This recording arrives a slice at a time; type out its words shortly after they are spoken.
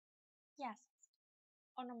Γεια σας.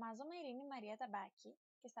 Ονομάζομαι Ειρήνη Μαρία Ταμπάκη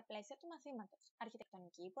και στα πλαίσια του μαθήματος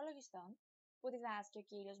Αρχιτεκτονική Υπολογιστών, που διδάσκει ο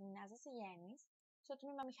κύριος Μηνάς Δασυγένης, στο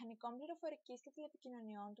Τμήμα Μηχανικών, Πληροφορικής και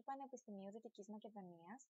Τηλεπικοινωνιών του Πανεπιστημίου Δυτικής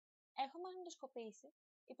Μακεδονίας, έχω μαγνητοσκοπήσει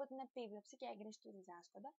υπό την επίβλεψη και έγκριση του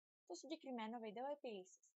διδάσκοντα το συγκεκριμένο βίντεο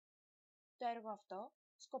επίλυσης. Το έργο αυτό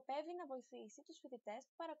σκοπεύει να βοηθήσει τους φοιτητές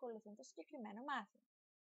που παρακολουθούν το συγκεκριμένο μάθημα.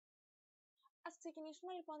 Ας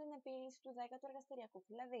ξεκινήσουμε λοιπόν την επίλυση του 10ου εργαστηριακού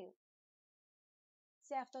φυλαδίου.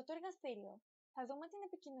 Σε αυτό το εργαστήριο θα δούμε την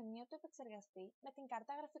επικοινωνία του επεξεργαστή με την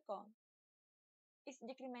κάρτα γραφικών. Η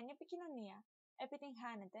συγκεκριμένη επικοινωνία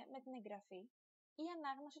επιτυγχάνεται με την εγγραφή ή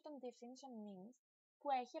ανάγνωση των διευθύνσεων μνήμης που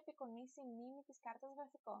έχει απεικονίσει η μνήμη της κάρτας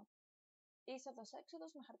γραφικών,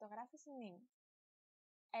 είσοδος-έξοδος με χαρτογράφηση μνήμης.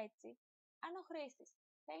 Έτσι, αν ο χρήστης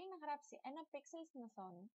θέλει να γράψει ένα πίξελ στην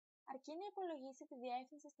οθόνη, αρκεί να υπολογίσει τη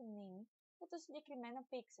διεύθυνση στη μνήμη για το συγκεκριμένο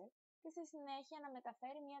πίξελ και στη συνέχεια να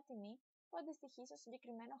μεταφέρει μια τιμή που αντιστοιχεί στο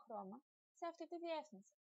συγκεκριμένο χρώμα σε αυτή τη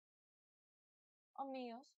διεύθυνση.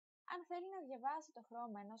 Ομοίως, αν θέλει να διαβάσει το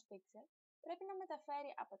χρώμα ενός πίξελ, πρέπει να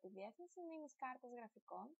μεταφέρει από τη διεύθυνση μνήμης κάρτας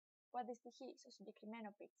γραφικών, που αντιστοιχεί στο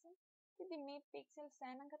συγκεκριμένο πίξελ, την τιμή πίξελ σε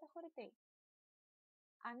έναν καταχωρητή.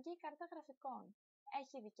 Αν και η κάρτα γραφικών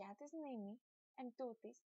έχει δικιά της μνήμη,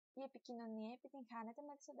 εντούτοις, η επικοινωνία επιτυγχάνεται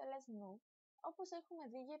με τις εντολές move, όπως έχουμε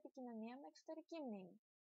δει για επικοινωνία με εξωτερική μνήμη.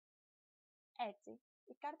 Έτσι,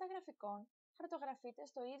 η κάρτα γραφικών χαρτογραφείται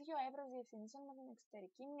στο ίδιο εύρος διευθύνσεων με την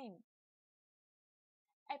εξωτερική μνήμη.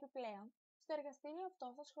 Επιπλέον, στο εργαστήριο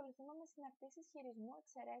αυτό θα ασχοληθούμε με συναρτήσεις χειρισμού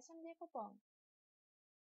εξαιρέσεων διακοπών.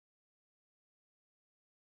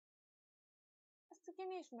 Ας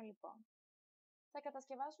ξεκινήσουμε λοιπόν. Θα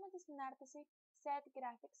κατασκευάσουμε τη συνάρτηση Set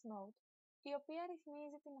Graphics Mode, η οποία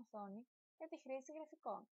ρυθμίζει την οθόνη για τη χρήση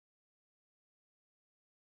γραφικών.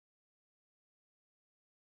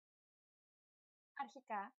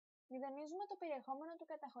 Αρχικά, μηδενίζουμε το περιεχόμενο του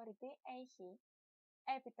καταχωρητή έχει,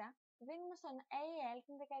 έπειτα δίνουμε στον AL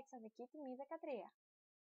την 16αδική τιμή 13.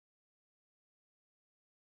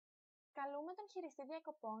 Καλούμε τον χειριστή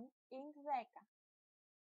διακοπών int10.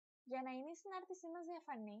 Για να είναι η συνάρτησή μας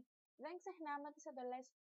διαφανή, δεν ξεχνάμε τις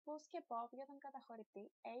εντολές push και pop για τον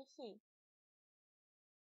καταχωρητή έχει.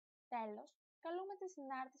 Τέλος, καλούμε τη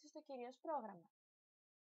συνάρτηση στο κυρίως πρόγραμμα.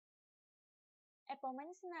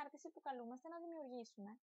 Επόμενη συνάρτηση που καλούμαστε να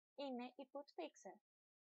δημιουργήσουμε είναι η put pixel.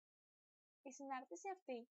 Η συνάρτηση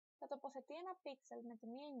αυτή θα τοποθετεί ένα πίξελ με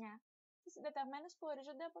τιμή 9 στις συντεταγμένες που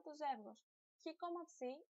ορίζονται από το ζεύγος χ,ψ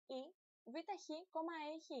ή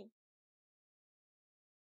βχ,έχ.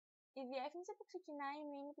 Η διεύθυνση που ξεκινάει η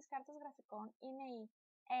μνήμη της κάρτας γραφικών είναι η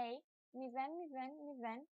A0000H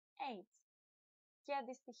και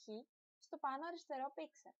αντιστοιχεί στο πάνω αριστερό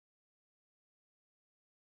πίξελ.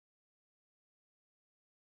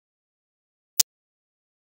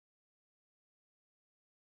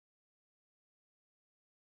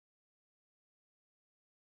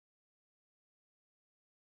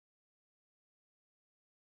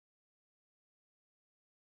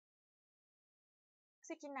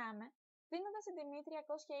 Ξεκινάμε δίνοντας την τιμή 320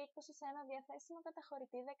 σε ένα διαθέσιμο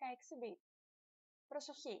καταχωρητή 16 bit.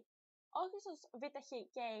 Προσοχή! Όχι στους βχ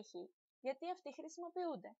και έχ, γιατί αυτοί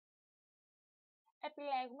χρησιμοποιούνται.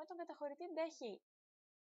 Επιλέγουμε τον καταχωρητή DH.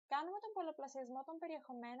 Κάνουμε τον πολλαπλασιασμό των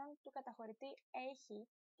περιεχομένων του καταχωρητή έχ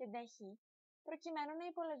και DH, προκειμένου να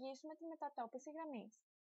υπολογίσουμε τη μετατόπιση γραμμής.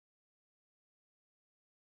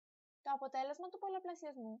 Το αποτέλεσμα του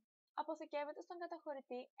πολλαπλασιασμού αποθηκεύεται στον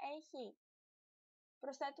καταχωρητή έχ.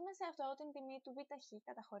 Προσθέτουμε σε αυτό την τιμή του βχ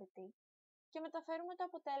καταχωρητή και μεταφέρουμε το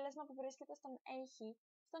αποτέλεσμα που βρίσκεται στον έχ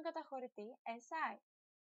στον καταχωρητή SI.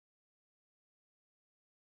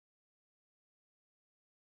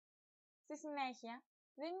 Στη συνέχεια,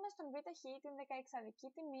 δίνουμε στον βχ την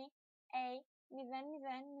 16αδική τιμή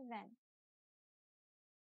A000.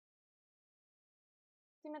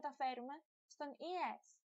 Τη μεταφέρουμε στον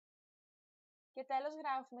ES. Και τέλος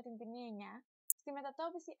γράφουμε την τιμή 9 στη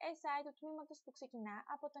μετατόπιση SI του τμήματος που ξεκινά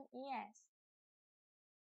από τον ES.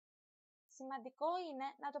 Σημαντικό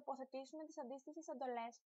είναι να τοποθετήσουμε τις αντίστοιχες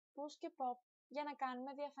εντολές push και pop για να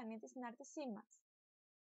κάνουμε διαφανή τη συνάρτησή μας.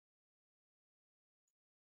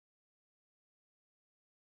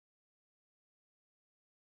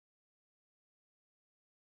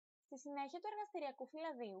 Στη συνέχεια του εργαστηριακού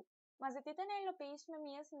φυλαδίου, μας ζητείτε να υλοποιήσουμε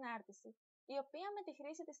μία συνάρτηση, η οποία με τη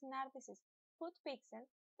χρήση της συνάρτησης put pixel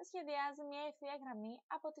θα σχεδιάζει μία ευθεία γραμμή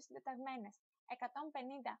από τις συντεταγμένες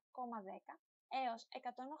 150,10 έως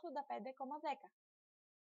 185,10.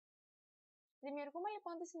 Δημιουργούμε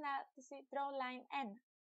λοιπόν τη συνάρτηση drawline 1.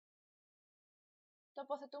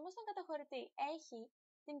 Τοποθετούμε στον καταχωρητή έχ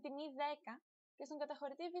την τιμή 10 και στον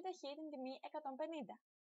καταχωρητή βχ την τιμή 150.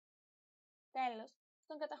 Τέλος,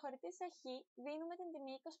 στον καταχωρητή σε χ δίνουμε την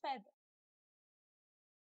τιμή 25.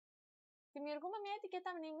 Δημιουργούμε μια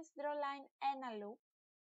ετικέτα μνήμης drawline 1 loop,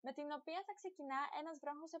 με την οποία θα ξεκινά ένας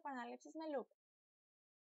βρόχος επανάληψης με loop.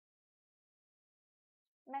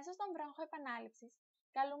 Μέσα στον βρόχο επανάληψης,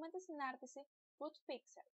 καλούμε τη συνάρτηση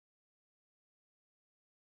putPixel.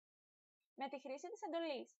 Με τη χρήση της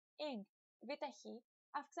εντολής int βχ,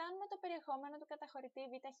 αυξάνουμε το περιεχόμενο του καταχωρητή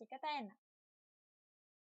βχ κατά 1.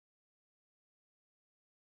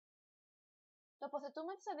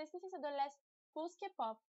 Τοποθετούμε τις αντίστοιχες εντολές push και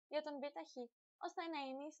pop για τον βχ, ώστε να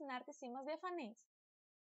είναι η συνάρτησή μας διαφανής.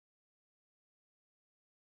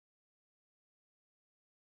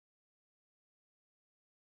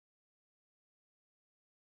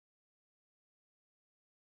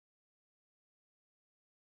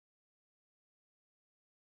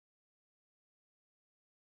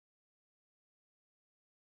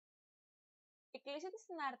 Η κλίση της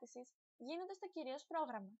συνάρτησης γίνεται στο κυρίως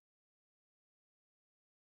πρόγραμμα.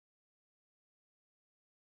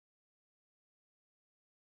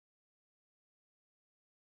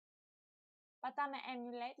 Πατάμε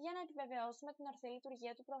Emulate για να επιβεβαιώσουμε την ορθή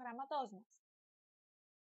λειτουργία του προγράμματός μας.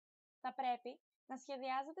 Θα πρέπει να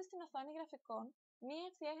σχεδιάζετε στην οθόνη γραφικών μία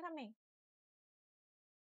ευθεία γραμμή.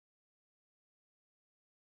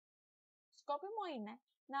 Σκόπιμο είναι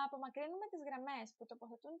να απομακρύνουμε τις γραμμές που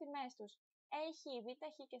τοποθετούν τιμές τους ΕΧ,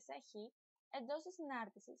 ΒΧ και ΣΧ εντός της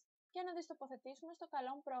συνάρτησης και να τις τοποθετήσουμε στο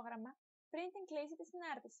καλό πρόγραμμα πριν την κλίση της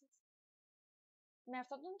συνάρτησης. Με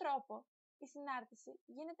αυτόν τον τρόπο, η συνάρτηση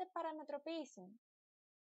γίνεται παραμετροποιήσιμη.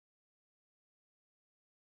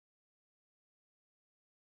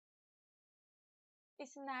 Η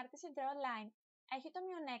συνάρτηση drawline έχει το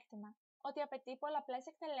μειονέκτημα ότι απαιτεί πολλαπλές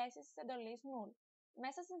εκτελέσεις της εντολής null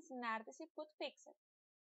μέσα στην συνάρτηση putPixel,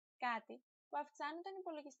 κάτι που αυξάνει τον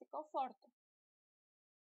υπολογιστικό φόρτο.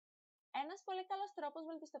 Ένας πολύ καλός τρόπος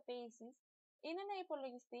βελτιστοποίησης είναι να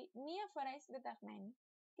υπολογιστεί μία φορά η συντεταγμένη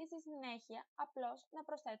και στη συνέχεια απλώς να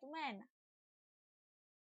προσθέτουμε ένα.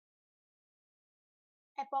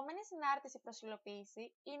 Επόμενη συνάρτηση προς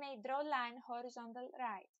υλοποίηση είναι η drawline horizontal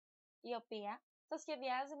right, η οποία θα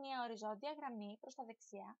σχεδιάζει μία οριζόντια γραμμή προς τα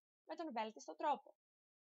δεξιά με τον βέλτιστο τρόπο.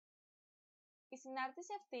 Η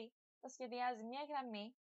συνάρτηση αυτή θα σχεδιάζει μία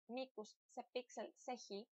γραμμή μήκους σε πίξελ σε χ,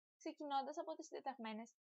 ξεκινώντας από τις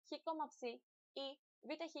συντεταγμένες χ,ψ ή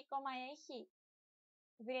βχ,ε,χ.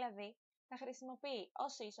 Δηλαδή, θα χρησιμοποιεί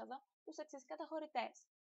ως είσοδο τους εξής καταχωρητές.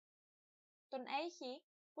 Τον ΕΧ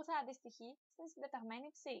που θα αντιστοιχεί στην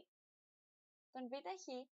συντεταγμένη ψ, τον βχ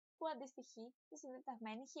που αντιστοιχεί στη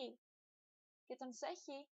συντεταγμένη χ και τον ΣΧ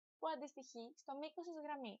που αντιστοιχεί στο μήκος της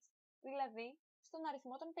γραμμής, δηλαδή στον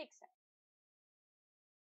αριθμό των πίξελ.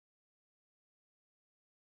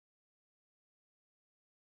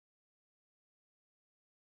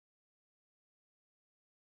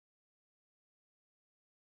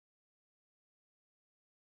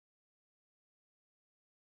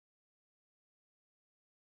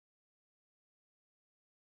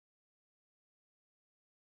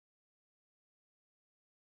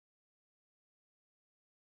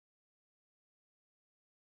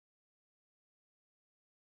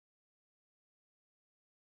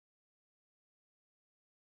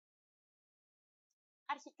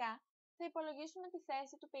 Αρχικά, θα υπολογίσουμε τη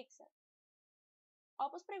θέση του πίξελ.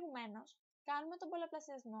 Όπως προηγουμένως, κάνουμε τον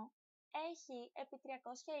πολλαπλασιασμό ΕΧ επί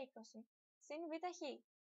 320 συν βχ.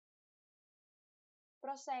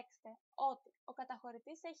 Προσέξτε ότι ο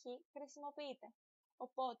καταχωρητής ΕΧ χρησιμοποιείται,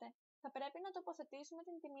 οπότε θα πρέπει να τοποθετήσουμε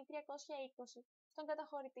την τιμή 320 στον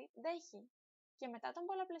καταχωρητή ΔΧ και μετά τον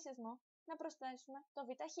πολλαπλασιασμό να προσθέσουμε το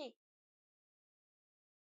βχ.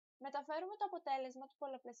 Μεταφέρουμε το αποτέλεσμα του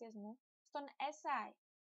πολλαπλασιασμού στον SI.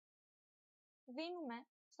 Δίνουμε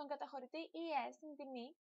στον καταχωρητή ES την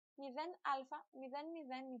τιμή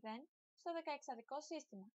 0α000 στο 16δικό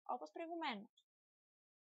σύστημα, όπως προηγουμένως.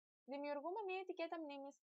 Δημιουργούμε μια ετικέτα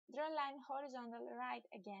μνήμης drawline horizontal right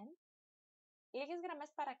again. Λίγες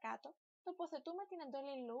γραμμές παρακάτω τοποθετούμε την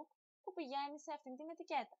εντολή loop που πηγαίνει σε αυτήν την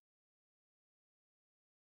ετικέτα.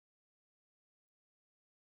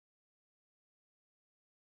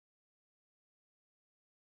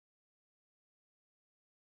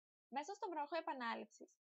 Μέσα στον βρόχο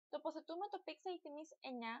επανάληψης, τοποθετούμε το πίξελ τιμής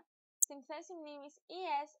 9 στην θέση μνήμης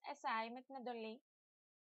ES-SI με την εντολή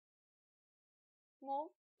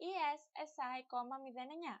move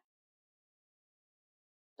ES-SI,09.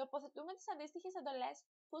 Τοποθετούμε τις αντίστοιχες εντολές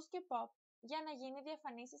push και pop για να γίνει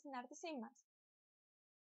διαφανής η συνάρτησή μας.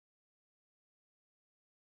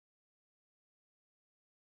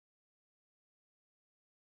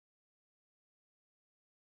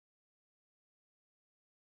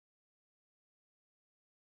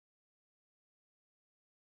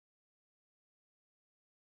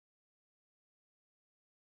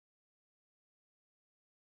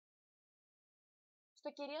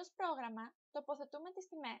 Στο κυρίως πρόγραμμα τοποθετούμε τις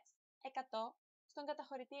τιμές 100 στον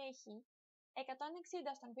καταχωρητή ΕΧ,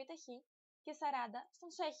 160 στον ΠΙΤΕΧ και 40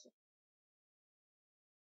 στον ΣΕΧ.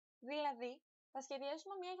 Δηλαδή, θα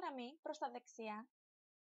σχεδιάσουμε μια γραμμή προς τα δεξιά,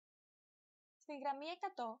 στην γραμμή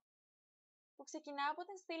 100, που ξεκινά από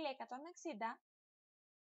την στήλη 160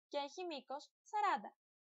 και έχει μήκος 40.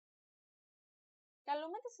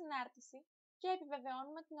 Καλούμε τη συνάρτηση και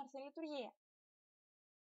επιβεβαιώνουμε την ορθή λειτουργία.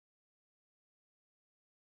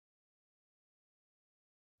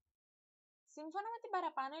 Σύμφωνα με την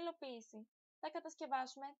παραπάνω υλοποίηση, θα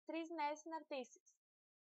κατασκευάσουμε 3 νέες συναρτήσεις.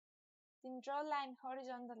 Την Drawline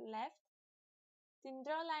Horizontal Left, την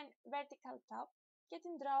Drawline Vertical Top και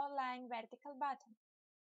την Drawline Vertical Bottom.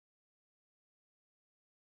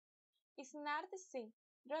 Η συνάρτηση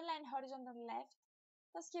Drawline Horizontal Left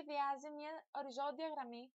θα σχεδιάζει μια οριζόντια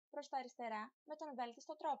γραμμή προς τα αριστερά με τον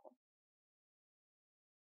βέλτιστο τρόπο.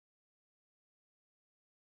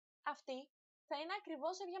 Αυτή θα είναι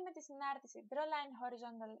ακριβώς ίδια με τη συνάρτηση Drawline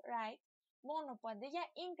Horizontal Right, μόνο που αντί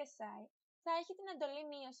για ink SI θα έχει την εντολή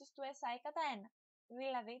μείωσης του SI κατά 1,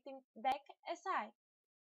 δηλαδή την DEC SI.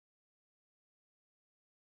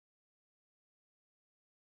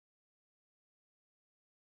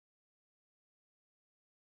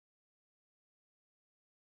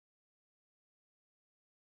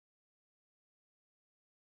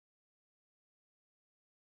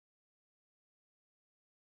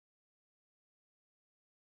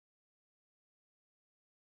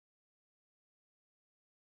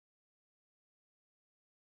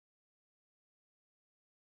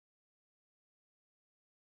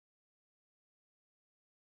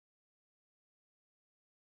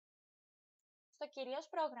 Στο κυρίως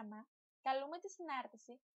πρόγραμμα, καλούμε τη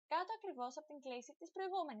συνάρτηση κάτω ακριβώς από την κλίση της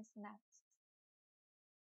προηγούμενης συνάρτησης.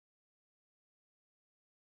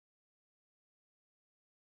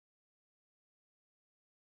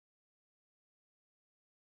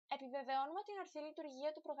 Επιβεβαιώνουμε την ορθή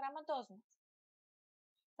λειτουργία του προγράμματός μας.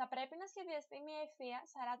 Θα πρέπει να σχεδιαστεί μια ευθεία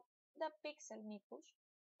 40 πίξελ μήκους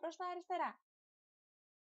προς τα αριστερά.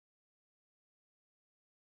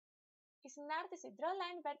 Η συνάρτηση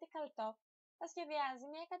Drawline Vertical Top θα σχεδιάζει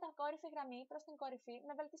μια κατακόρυφη γραμμή προς την κορυφή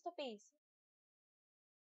με βελτιστοποίηση.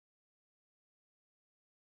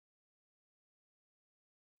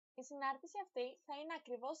 Η συνάρτηση αυτή θα είναι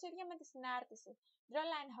ακριβώς ίδια με τη συνάρτηση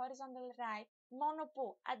Drawline Horizontal Right, μόνο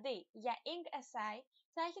που αντί για ink SI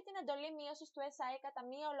θα έχει την εντολή μείωσης του SI κατά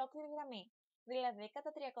μία ολόκληρη γραμμή, δηλαδή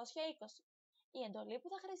κατά 320. Η εντολή που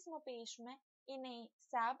θα χρησιμοποιήσουμε είναι η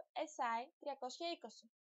Sub SI 320.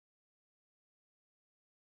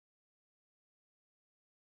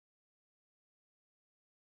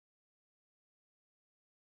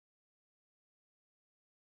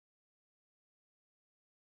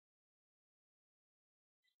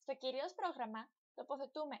 Στο κυρίως πρόγραμμα,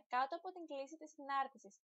 τοποθετούμε κάτω από την κλίση της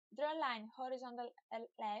συνάρτησης Drawline Horizontal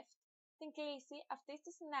Left την κλίση αυτής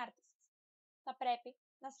της συνάρτησης. Θα πρέπει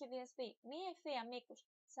να σχεδιαστεί μία ευθεία μήκους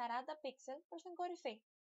 40 πίξελ προς την κορυφή.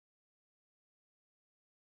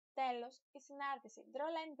 Τέλος, η συνάρτηση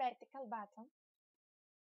Drawline Vertical Bottom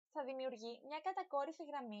θα δημιουργεί μια κατακόρυφη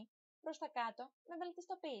γραμμή προς τα κάτω με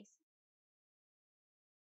βελτιστοποίηση.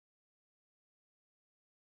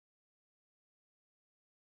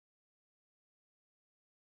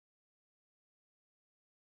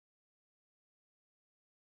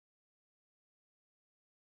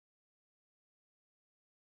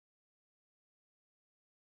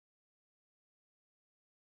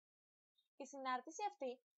 Η συνάρτηση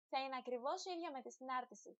αυτή θα είναι ακριβώς ίδια με τη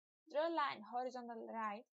συνάρτηση Drawline Horizontal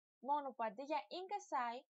Right, μόνο που αντί για ink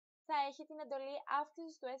SI θα έχει την εντολή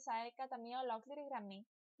αύξησης του SI κατά μία ολόκληρη γραμμή,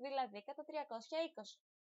 δηλαδή κατά 320.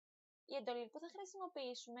 Η εντολή που θα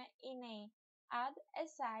χρησιμοποιήσουμε είναι η Add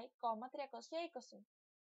SI, 320.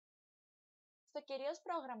 Στο κυρίως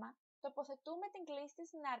πρόγραμμα, τοποθετούμε την κλίση της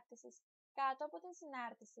συνάρτησης κάτω από την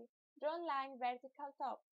συνάρτηση Drawline Vertical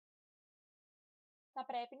Top. Θα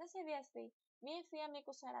πρέπει να σχεδιαστεί μία ευθεία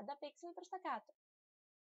μήκους 40 πίξελ προς τα κάτω.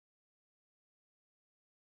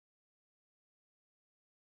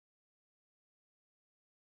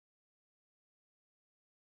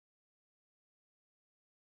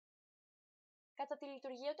 Κατά τη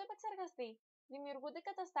λειτουργία του επεξεργαστή, δημιουργούνται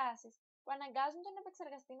καταστάσεις που αναγκάζουν τον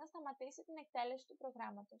επεξεργαστή να σταματήσει την εκτέλεση του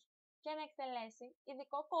προγράμματος και να εκτελέσει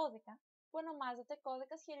ειδικό κώδικα που ονομάζεται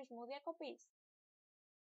κώδικας χειρισμού διακοπής.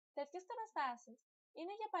 Τέτοιες καταστάσεις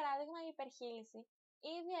είναι για παράδειγμα η υπερχείληση ή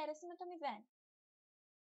η διαίρεση με το 0.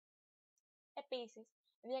 Επίσης,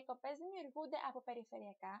 διακοπές δημιουργούνται από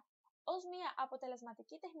περιφερειακά ως μια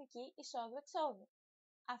αποτελεσματική τεχνική εισόδου-εξόδου.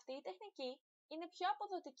 Αυτή η τεχνική είναι πιο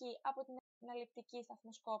αποδοτική από την ελλειπτική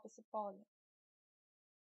σταθμοσκόπηση πόλη.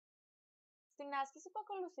 Στην άσκηση που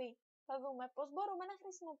ακολουθεί, θα δούμε πώς μπορούμε να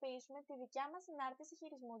χρησιμοποιήσουμε τη δικιά μας συνάρτηση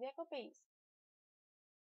χειρισμού διακοπής.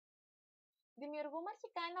 Δημιουργούμε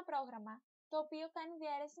αρχικά ένα πρόγραμμα, το οποίο κάνει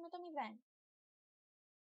διαίρεση με το 0.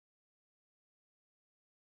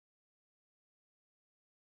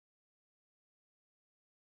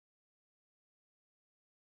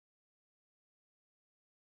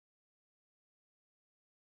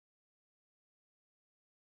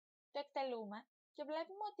 Το εκτελούμε και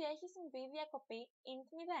βλέπουμε ότι έχει συμβεί διακοπή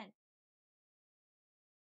int0.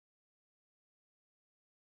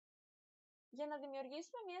 Για να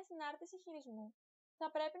δημιουργήσουμε μια συνάρτηση χειρισμού,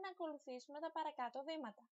 θα πρέπει να ακολουθήσουμε τα παρακάτω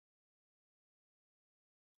βήματα.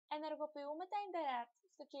 Ενεργοποιούμε τα interact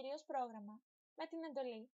στο κυρίως πρόγραμμα με την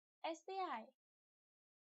εντολή STI.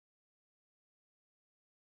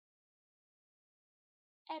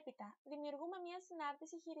 Έπειτα, δημιουργούμε μια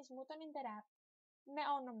συνάρτηση χειρισμού των interact με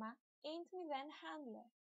όνομα int0handler.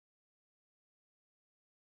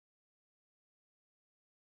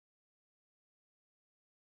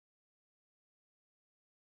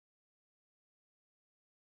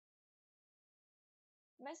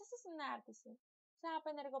 Μέσα στη συνάρτηση θα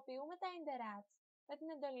απενεργοποιούμε τα interacts με την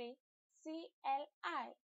εντολή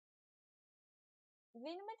CLI.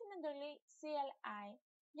 Δίνουμε την εντολή CLI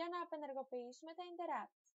για να απενεργοποιήσουμε τα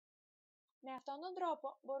interacts. Με αυτόν τον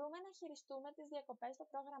τρόπο μπορούμε να χειριστούμε τις διακοπές στο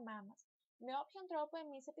πρόγραμμά μας με όποιον τρόπο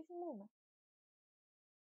εμείς επιθυμούμε.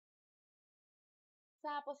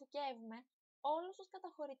 Θα αποθηκεύουμε όλους τους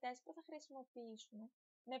καταχωρητές που θα χρησιμοποιήσουμε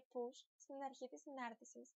με push στην αρχή της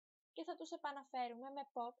συνάρτησης και θα τους επαναφέρουμε με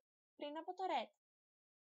pop πριν από το ret.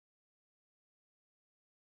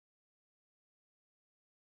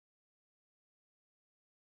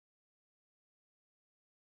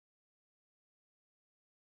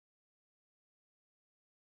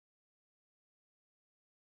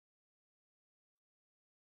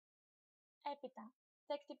 Έπειτα,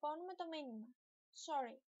 θα εκτυπώνουμε το μήνυμα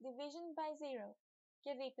Sorry, division by 0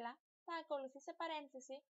 και δίπλα θα ακολουθεί σε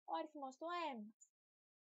παρένθεση ο αριθμός του ΑΕΜ μας.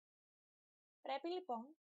 Πρέπει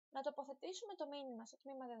λοιπόν να τοποθετήσουμε το μήνυμα στο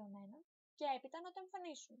τμήμα δεδομένων και έπειτα να το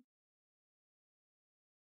εμφανίσουμε.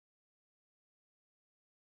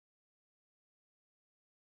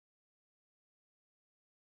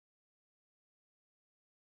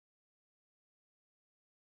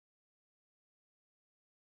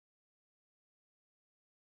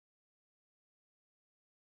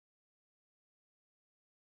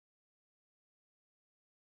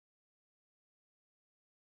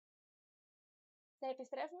 Θα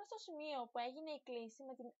επιστρέφουμε στο σημείο που έγινε η κλήση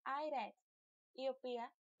με την iRet, η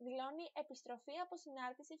οποία δηλώνει επιστροφή από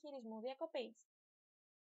συνάρτηση χειρισμού διακοπής.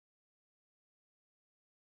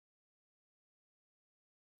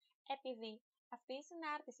 Επειδή αυτή η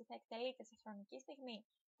συνάρτηση θα εκτελείται σε χρονική στιγμή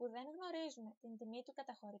που δεν γνωρίζουμε την τιμή του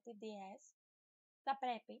καταχωρητή DS, θα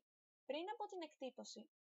πρέπει πριν από την εκτύπωση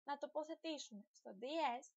να τοποθετήσουμε στο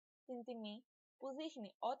DS την τιμή που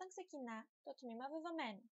δείχνει όταν ξεκινά το τμήμα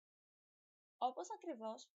δεδομένου. Όπως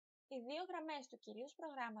ακριβώς οι δύο γραμμές του κυρίως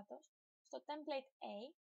προγράμματος στο template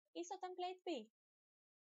A ή στο template B.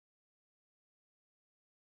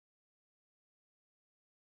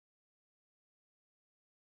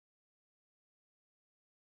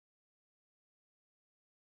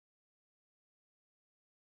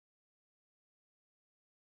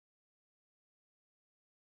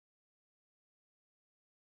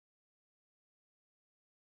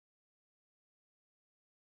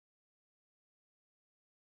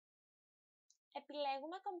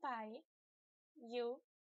 Επιλέγουμε Compile, View,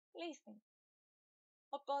 Listing.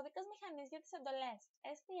 Ο κώδικας μηχανής για τις εντολές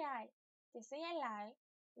STI και CLI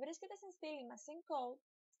βρίσκεται στην στήλη Machine Code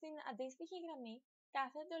στην αντίστοιχη γραμμή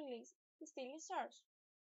κάθε εντολής της στήλης Source.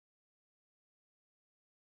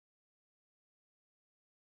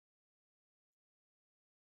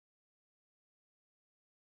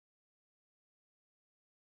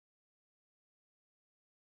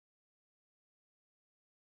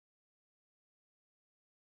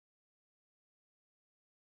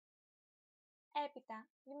 Έπειτα,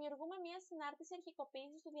 δημιουργούμε μια συνάρτηση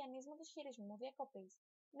αρχικοποίησης του διανύσματος χειρισμού διακοπής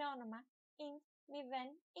με όνομα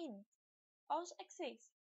int0init ως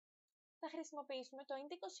εξής. Θα χρησιμοποιήσουμε το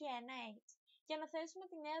int21h για να θέσουμε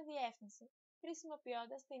τη νέα διεύθυνση,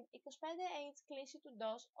 χρησιμοποιώντας την 25h κλίση του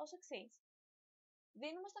DOS ως εξής.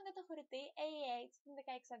 Δίνουμε στον καταχωρητή AEH την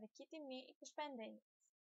 16αδική τιμή 25h.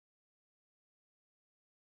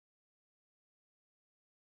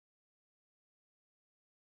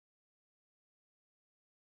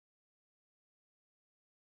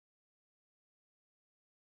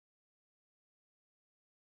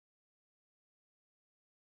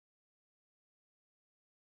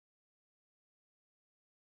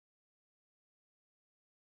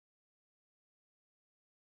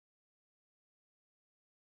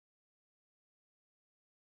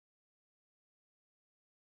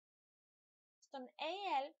 Στον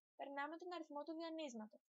AL περνάμε τον αριθμό του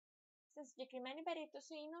διανύσματος. Στην συγκεκριμένη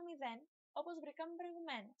περίπτωση είναι ο 0, όπως βρήκαμε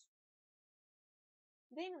προηγουμένως.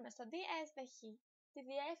 Δίνουμε στο DS τη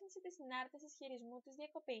διεύθυνση της συνάρτησης χειρισμού της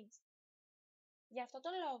διακοπής. Γι' αυτό το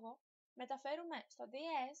λόγο, μεταφέρουμε στο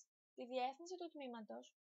DS τη διεύθυνση του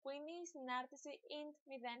τμήματος, που είναι η συνάρτηση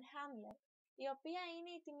int0handler, η οποία είναι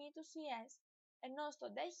η τιμή του CS, ενώ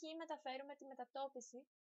στο DH μεταφέρουμε τη μετατόπιση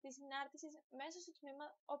της συνάρτησης μέσα στο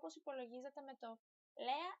τμήμα όπως υπολογίζεται με το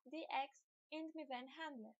lea dx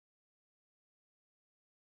int0handler.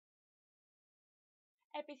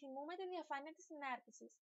 Επιθυμούμε τη διαφάνεια της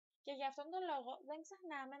συνάρτησης και γι' αυτόν τον λόγο δεν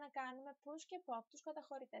ξεχνάμε να κάνουμε push και pop τους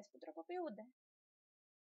καταχωρητές που τροποποιούνται.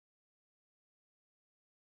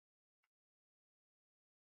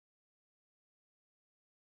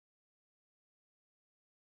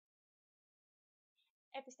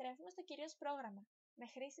 Επιστρέφουμε στο κυρίως πρόγραμμα με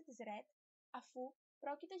χρήση της red, αφού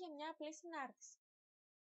πρόκειται για μια απλή συνάρτηση.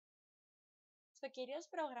 Στο κυρίως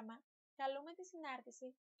πρόγραμμα καλούμε τη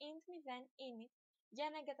συνάρτηση int0init για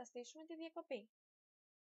να εγκαταστήσουμε τη διακοπή.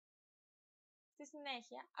 Στη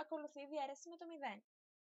συνέχεια ακολουθεί η διαίρεση με το 0.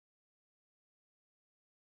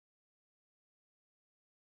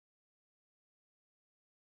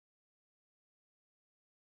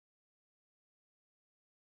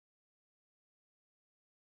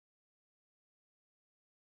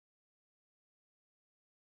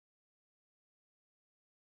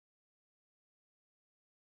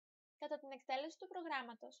 Κατά την εκτέλεση του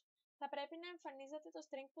προγράμματος, θα πρέπει να εμφανίζεται το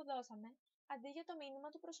string που δώσαμε, αντί για το μήνυμα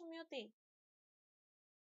του προσομοιωτή.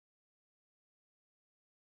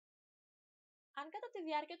 Αν κατά τη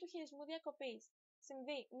διάρκεια του χειρισμού διακοπής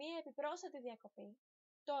συμβεί μία επιπρόσθετη διακοπή,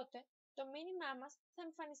 τότε το μήνυμά μας θα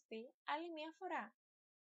εμφανιστεί άλλη μία φορά.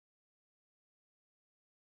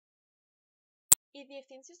 Οι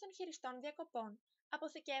διευθύνσεις των χειριστών διακοπών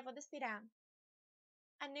αποθηκεύονται στη RAM.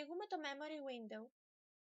 Ανοίγουμε το Memory Window,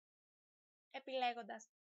 επιλέγοντας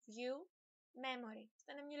View, Memory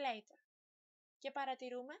στον Emulator και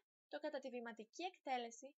παρατηρούμε το κατά τη βηματική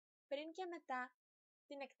εκτέλεση πριν και μετά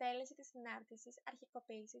την εκτέλεση της συνάρτησης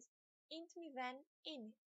αρχικοποίησης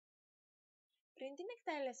int0init. Πριν την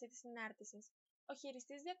εκτέλεση της συνάρτησης, ο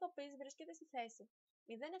χειριστής διακοπής βρίσκεται στη θέση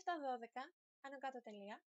 0712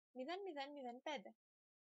 0005.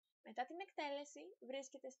 Μετά την εκτέλεση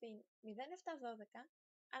βρίσκεται στην 0712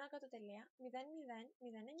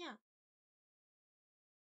 0009.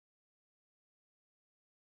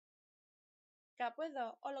 Κάπου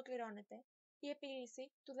εδώ ολοκληρώνεται η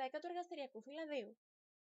επίλυση του 10ου εργαστηριακού φυλαδίου.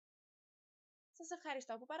 Σας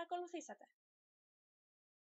ευχαριστώ που παρακολουθήσατε.